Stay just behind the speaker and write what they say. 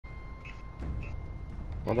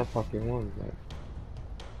What the fuck you want, like?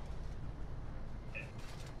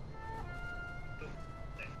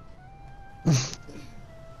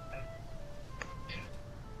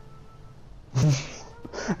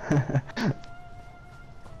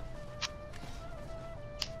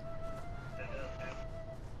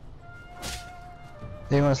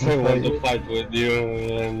 He wants I to want to fight. fight with you,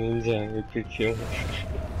 Ninja, we pick you.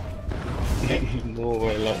 No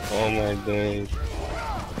way, like, oh my days.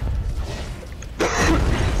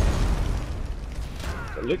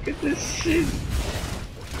 Look at this shit!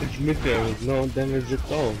 It's meteor with no damage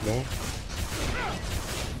at all, bro.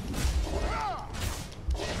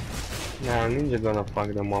 Nah, Ninja gonna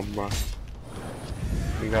fuck them up, bro.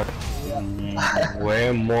 You got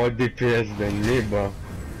way more DPS than me, bro.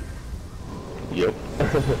 Yep.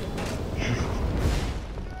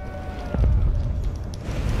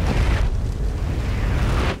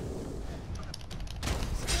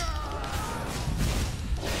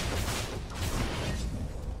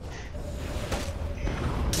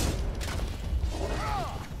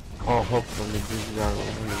 Oh, hopefully this guy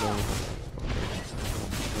will be done.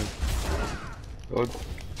 Good.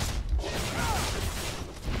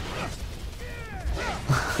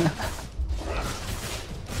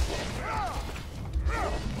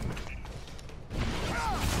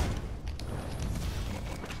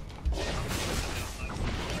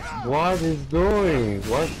 What is doing?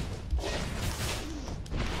 What?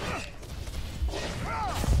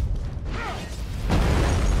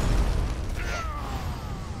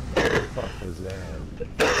 Fuck was that?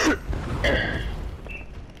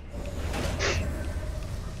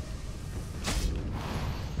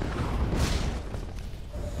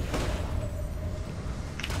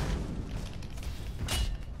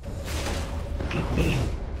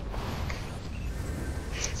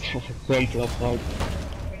 Templar fight.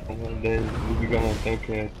 Then we're gonna take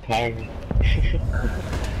a time.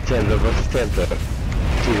 Templar vs Templar.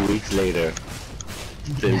 2 weeks later.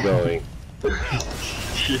 Still going.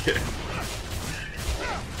 Yeah.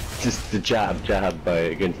 Just the jab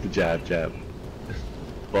against the jab.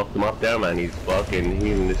 Fucked him up there, man. He's fucking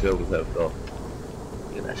healing the show himself, though.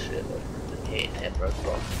 Look at that shit, man. I hate Templar,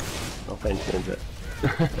 bro. No offense, Ninja.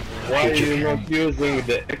 Why are you not using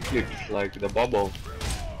the eclipse, like the bubble?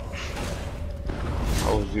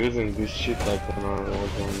 I was using this shit like when I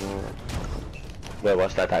was on Well,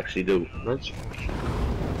 what's that actually do? Rich.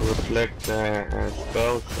 Reflect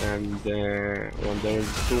spells, and when there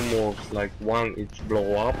is two moves, like one it's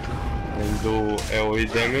blow up and do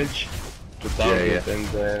AoE damage to target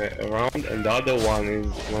and around, and the other one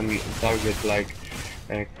is when target like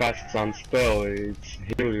cast some spell, it's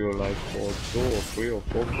heal you like for 2 or 3 or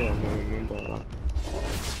 4k, I don't remember.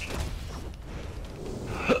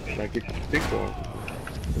 Like it's a big one.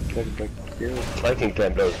 It's like heal. I think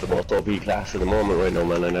Templar is the most OP class at the moment right now,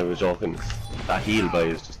 man, and I was joking. That heal by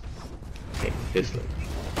is just pistol.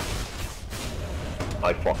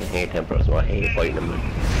 I fucking hate Templar, so I hate fighting them.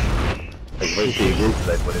 Like if I see a group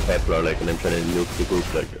like with a Templar, like, and I'm trying to nuke the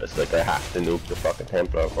group, like it's like I have to nuke the fucking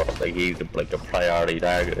Templar first. Like he's like a priority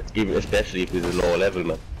target, even especially if he's a low level,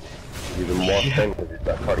 man. He's even more strength because he's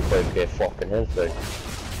got 35k fucking health, like.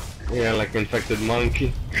 Yeah, like infected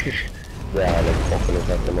monkey. Yeah, like fucking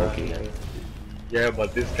infected monkey. Yeah,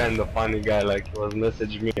 but this kind of funny guy, like, he was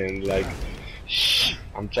messaging me and like, shh,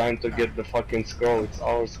 I'm trying to get the fucking scroll, it's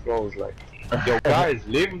our scrolls, like, yo guys,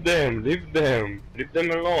 leave them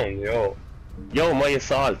alone, yo. Yo, my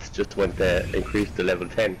assault just went increased to level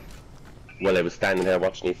 10 while I was standing there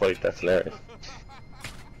watching you fight. That's hilarious.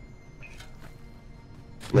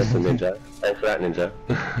 Listen, Ninja. Thanks for that, Ninja.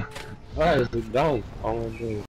 Alright, sit down. Oh my god.